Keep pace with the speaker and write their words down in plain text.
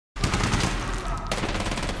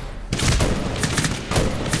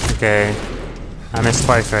Okay. I missed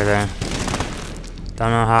twice right there.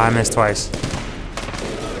 Don't know how I missed twice.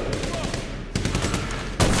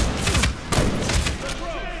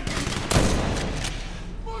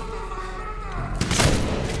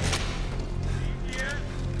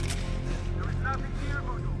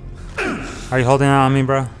 Are you holding out on me,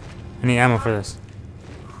 bro? I need ammo for this.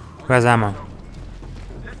 Who has ammo?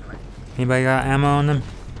 Anybody got ammo on them?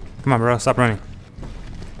 Come on, bro. Stop running.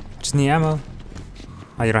 Just need ammo.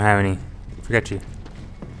 Oh, you don't have any. Forget you.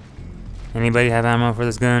 Anybody have ammo for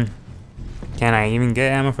this gun? Can I even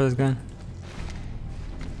get ammo for this gun?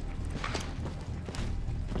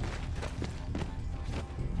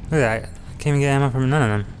 Look at that. I can't even get ammo from none of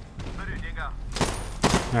them.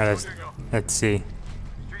 Alright, let's see.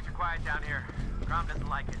 Streets are quiet down here. Grom doesn't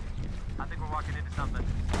like it. I think we're walking into something.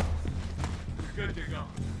 You're good, Dingo.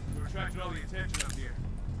 We're attracting all the attention up here.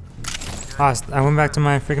 Oh, I went back to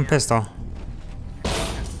my freaking pistol.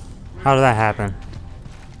 How did that happen?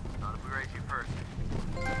 Thought if we race you first.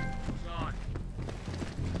 It's on.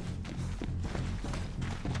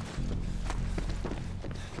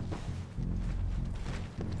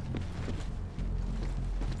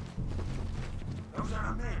 Those are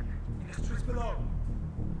our men. In the streets below.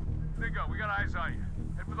 Dingo, we got eyes on you.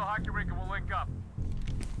 Head for the hockey rink and we'll link up.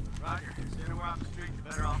 Roger. The sooner we're off the street, the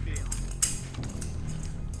better I'll feel.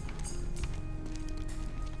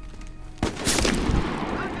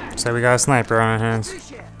 So we got a sniper on our hands.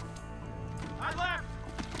 I left!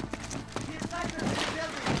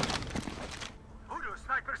 Voodoo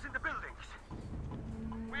snipers in the buildings.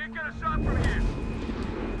 We ain't got a shot from here.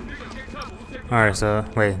 Dingo, take cover. We'll take Alright, so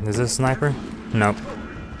wait, is this a sniper? Nope.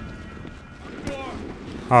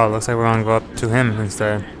 Oh, it looks like we're gonna go up to him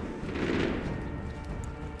instead.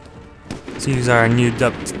 Let's use our new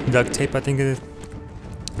duct tape, I think it is.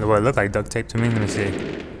 Well, it looked like duct tape to me. Let me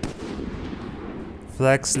see.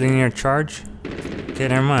 Flex linear charge. Okay,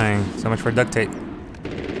 never mind. So much for duct tape.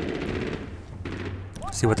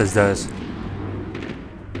 See what this does.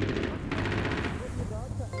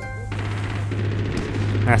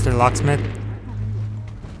 Master locksmith.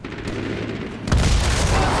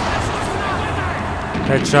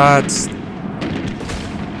 Headshots.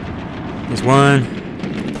 There's one.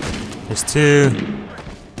 There's two.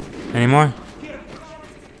 Any more?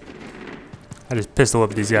 I just pistol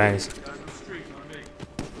whipped these guys.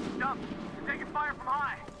 Dump! You're taking fire from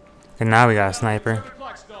high! And now we got a sniper.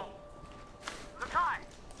 Look high!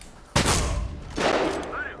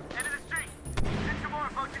 Voodoo, end of the street! Hit some more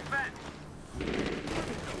approaching bed!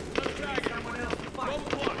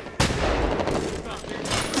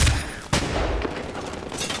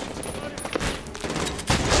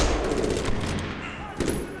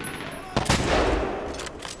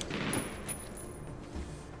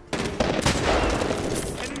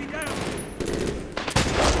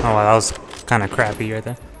 Oh wow, that was kind of crappy right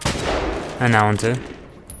there. And that one too.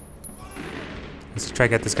 Let's try to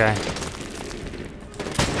get this guy.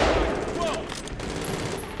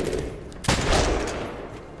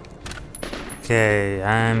 Okay,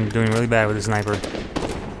 I'm doing really bad with the sniper.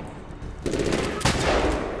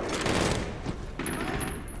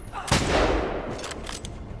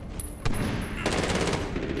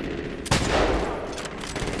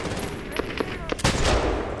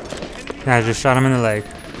 Yeah, I just shot him in the leg.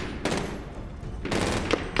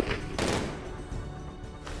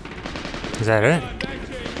 Is that it?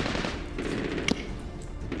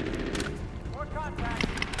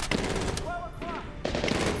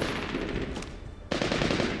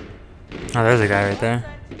 Oh, there's a guy right there.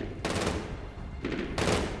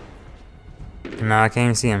 No, I can't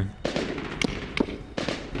even see him.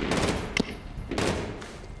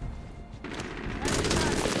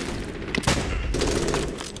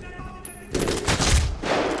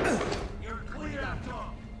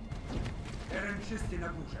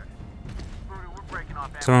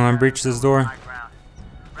 Someone gonna breach this door?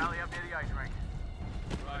 Rally up near the ice rink.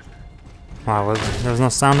 Wow, there was no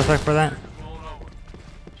sound effect for that?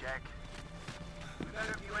 Check.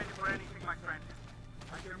 Better if you ain't for anything, my friend.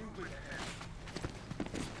 I can move with your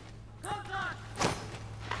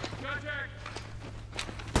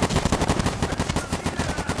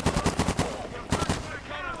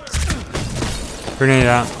hand. Grenade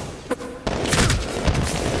out.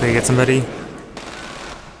 Did you get somebody?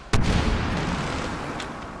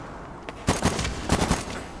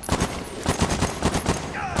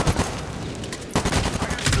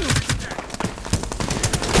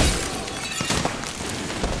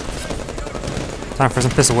 Time for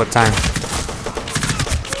some pistol whip time.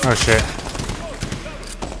 Oh shit.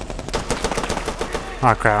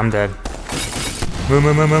 Oh crap, I'm dead. Move,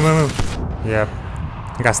 move, move, move, move, move. Yep.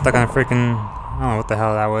 I got stuck on a freaking don't know what the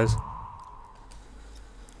hell that was.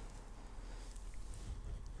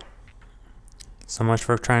 So much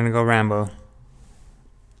for trying to go Rambo.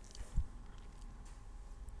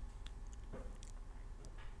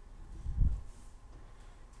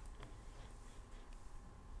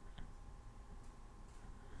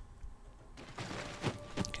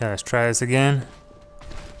 Okay, let's try this again.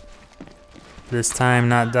 This time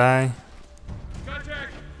not die.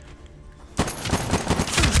 Contact!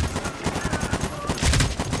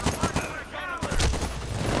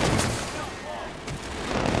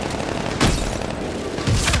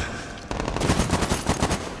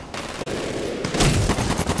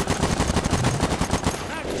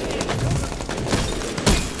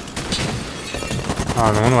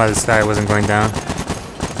 Oh, no wonder why this guy wasn't going down.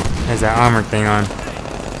 Has that armor thing on.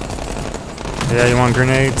 Yeah, you want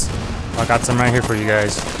grenades? I got some right here for you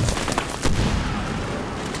guys.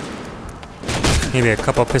 Maybe a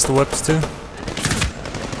couple pistol whips too.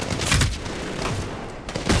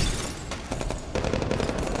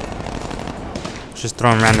 Just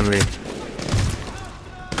throw them randomly.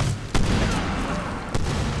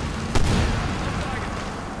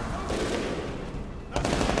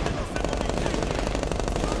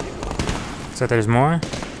 So there's more? On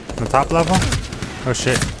the top level? Oh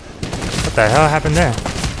shit. What the hell happened there?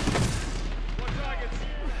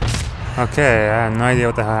 Okay, I have no idea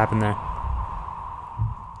what the hell happened there.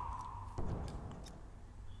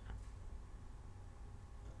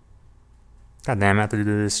 God damn, I have to do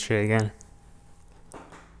this shit again.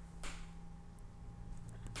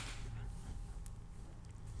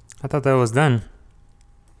 I thought that was done.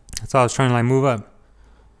 That's all I was trying to like move up.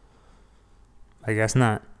 I guess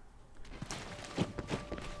not.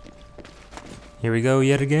 Here we go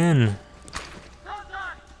yet again.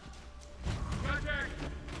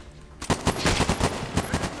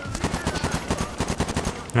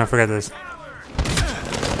 No, forget this.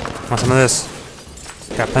 Want some of this?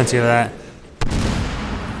 Got plenty of that.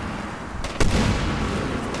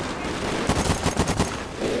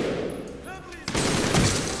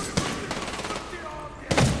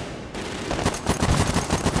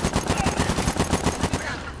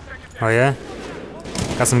 Oh yeah?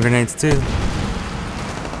 Got some grenades too.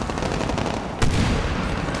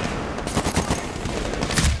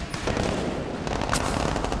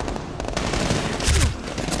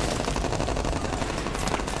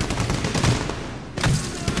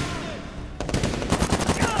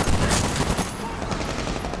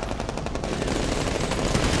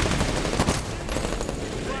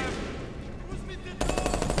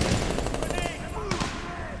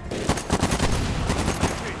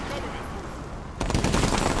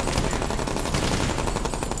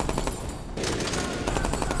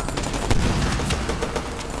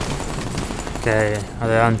 Okay, are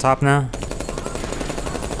they on top now?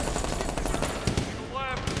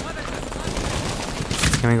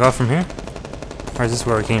 Can we go from here? Or is this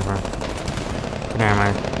where we came from? Never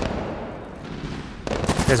mind.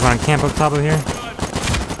 You guys want to camp up top of here?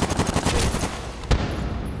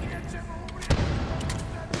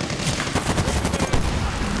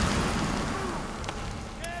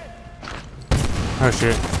 Oh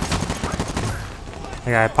shit.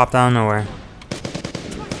 That guy popped out of nowhere.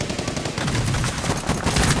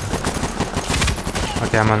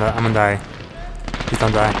 Okay, I'm gonna die. Please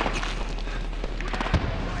don't die.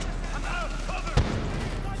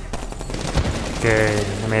 Okay,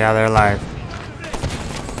 I made it out of there alive.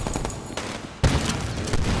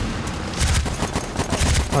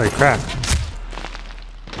 Holy crap.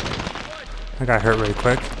 I got hurt really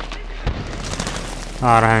quick. Oh,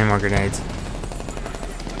 I don't have any more grenades.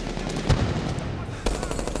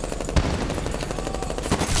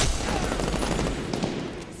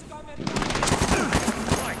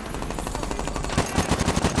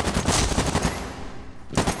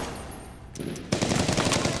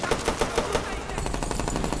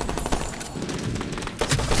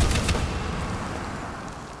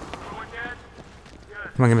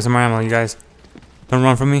 Come on, give me some more ammo, you guys. Don't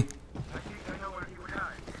run from me.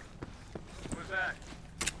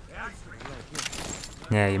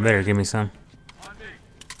 Yeah, you better give me some.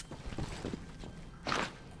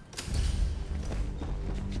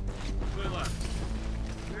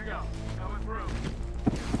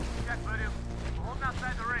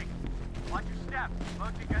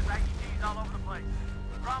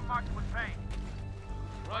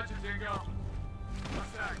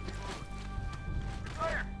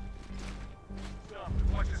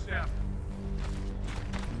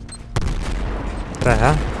 What the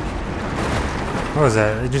hell? What was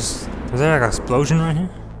that? Was there like an explosion right here?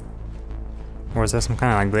 Or is that some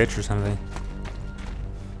kind of like glitch or something?